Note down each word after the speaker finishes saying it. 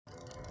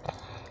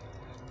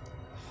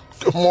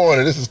Good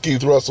morning. This is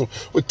Keith Russell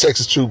with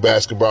Texas True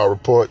Basketball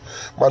Report.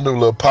 My new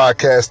little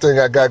podcast thing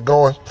I got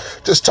going.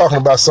 Just talking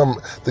about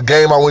the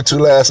game I went to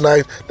last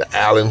night, the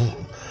Allen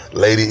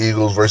Lady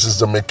Eagles versus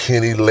the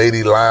McKinney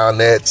Lady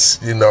Lionettes,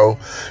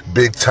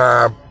 big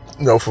time,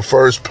 for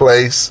first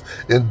place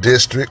in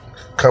district,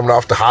 coming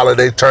off the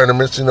holiday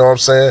tournaments, you know what I'm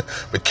saying?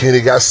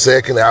 McKinney got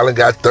second, Allen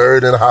got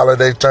third in the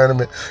holiday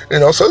tournament, so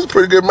it's a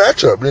pretty good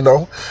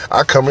matchup,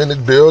 I come in the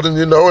building,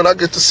 and I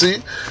get to see,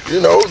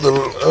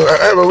 I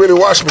haven't really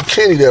watched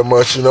McKinney that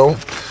much,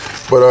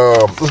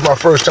 but this is my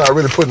first time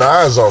really putting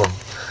eyes on them.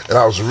 And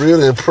I was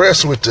really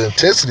impressed with the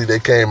intensity they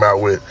came out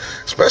with,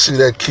 especially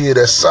that kid,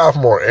 that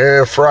sophomore,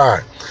 Aaron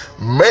Fry.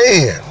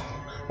 Man,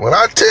 when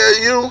I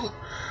tell you,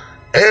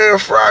 Aaron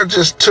Fry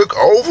just took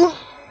over,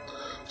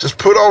 just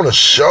put on a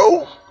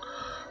show.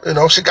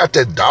 She got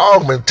that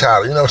dog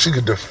mentality. She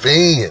could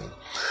defend.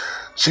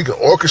 She can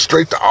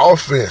orchestrate the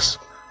offense.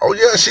 Oh,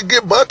 yeah, she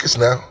get buckets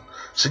now.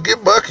 She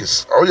get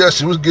buckets. Oh, yeah,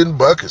 she was getting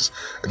buckets.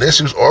 And then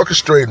she was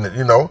orchestrating it,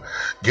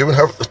 giving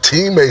her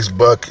teammates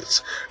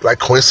buckets, like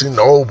Quincy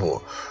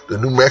Noble, the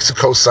New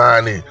Mexico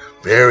signee,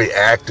 very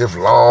active,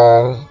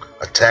 long,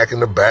 attacking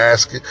the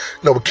basket.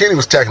 McKinney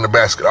was attacking the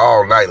basket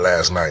all night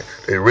last night.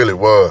 It really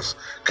was.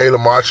 Kayla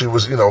Marchie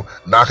was,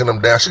 knocking them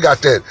down. She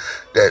got that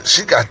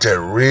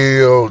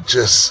real,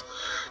 just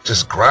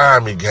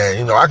grimy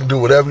game. I can do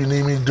whatever you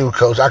need me to do,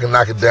 coach. I can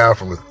knock it down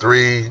from the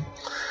three.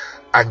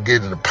 I can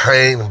get in the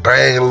paint and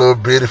bang a little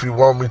bit if you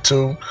want me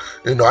to.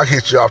 I can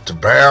hit you off the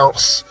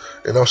bounce.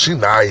 She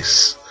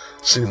nice.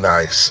 She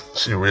nice.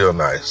 She real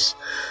nice.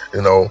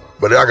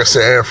 But like I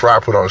said, Aaron Fry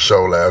put on a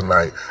show last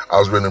night. I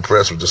was really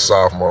impressed with the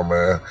sophomore,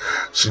 man.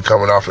 She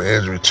coming off an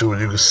injury too.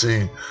 You can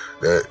see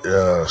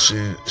that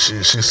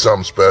she's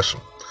something special.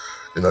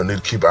 Need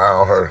to keep an eye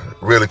on her.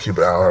 Really keep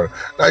an eye on her.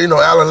 Now,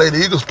 Allen Lady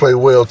Eagles play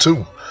well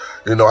too.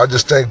 I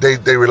just think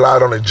they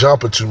relied on their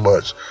jumper too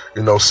much.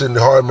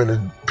 Sydney Hardeman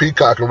and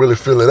Peacock can really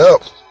fill it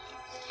up,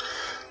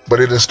 but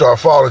it didn't start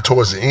falling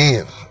towards the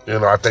end.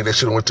 I think they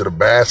should have went to the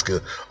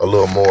basket a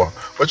little more.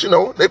 But,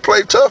 they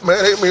played tough,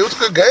 man. It was a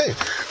good game.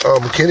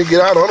 McKinney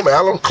get out on them.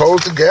 Allen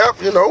closed the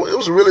gap. It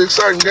was a really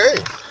exciting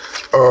game.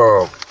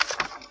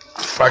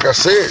 Like I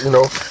said,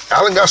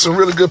 Allen got some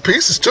really good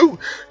pieces, too.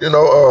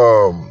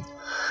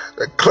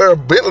 Claire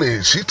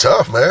Bentley, she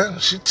tough, man.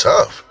 She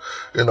tough.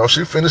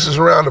 She finishes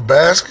around the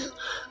basket.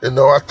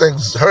 I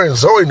think her and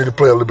Zoe need to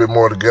play a little bit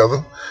more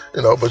together.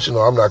 But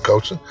I'm not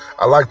coaching.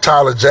 I like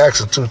Tyler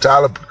Jackson too.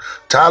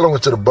 Tyler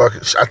went to the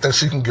bucket. I think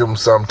she can give him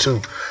something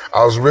too.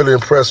 I was really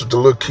impressed with the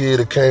little kid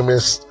that came in.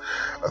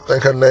 I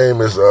think her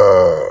name is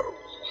I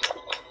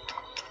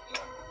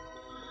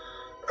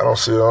don't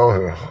see it on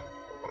here.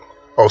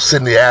 Oh,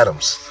 Sydney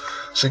Adams.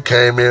 She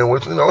came in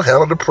with,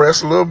 handled the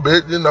press a little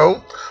bit,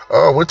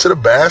 went to the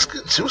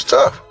basket. She was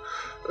tough.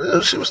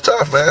 She was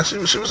tough, man. She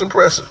was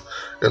impressive.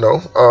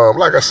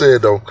 Like I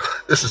said, though,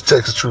 this is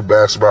Texas True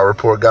Basketball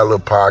Report. Got a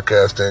little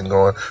podcast thing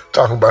going,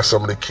 talking about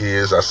some of the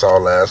kids I saw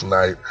last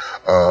night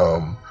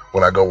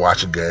when I go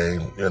watch a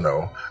game,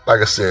 Like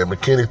I said,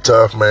 McKinney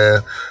tough,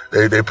 man.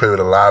 They played with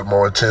a lot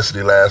more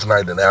intensity last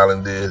night than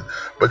Allen did.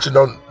 But,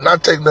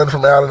 not take nothing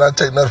from Allen, not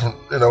take nothing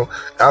from,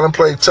 Allen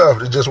played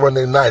tough. It just wasn't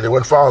their night. It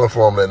wasn't falling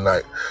for them that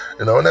night.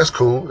 And that's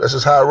cool. That's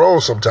just how it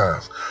rolls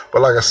sometimes.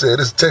 But like I said,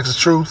 this is Texas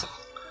Truth.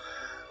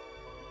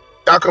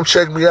 Y'all come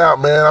check me out,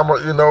 man.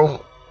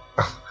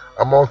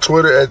 I'm on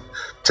Twitter at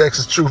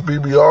Texas Truth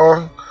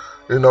BBR,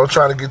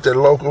 trying to get that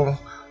local,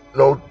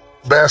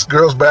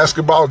 girls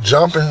basketball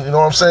jumping, you know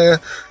what I'm saying?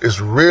 It's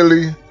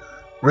really,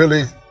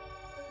 really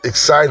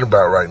exciting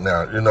about right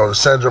now. The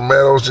Sandra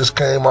Meadows just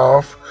came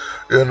off,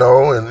 and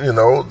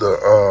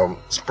the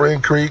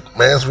Spring Creek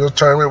Mansfield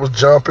tournament was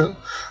jumping.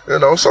 So,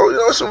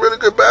 it's some really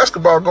good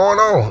basketball going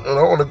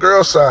on the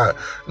girls' side.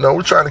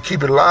 We're trying to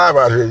keep it live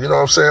out here, you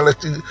know what I'm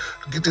saying?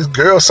 Get these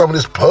girls some of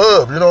this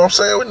pub, you know what I'm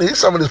saying? We need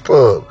some of this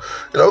pub,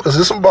 because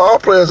there's some ball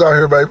players out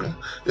here, baby.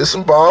 There's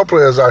some ball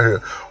players out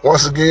here.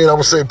 Once again, I'm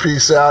going to say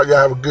peace out. Y'all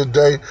have a good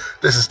day.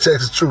 This is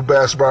Texas True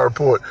Basketball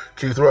Report.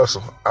 Keith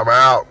Russell, I'm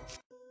out.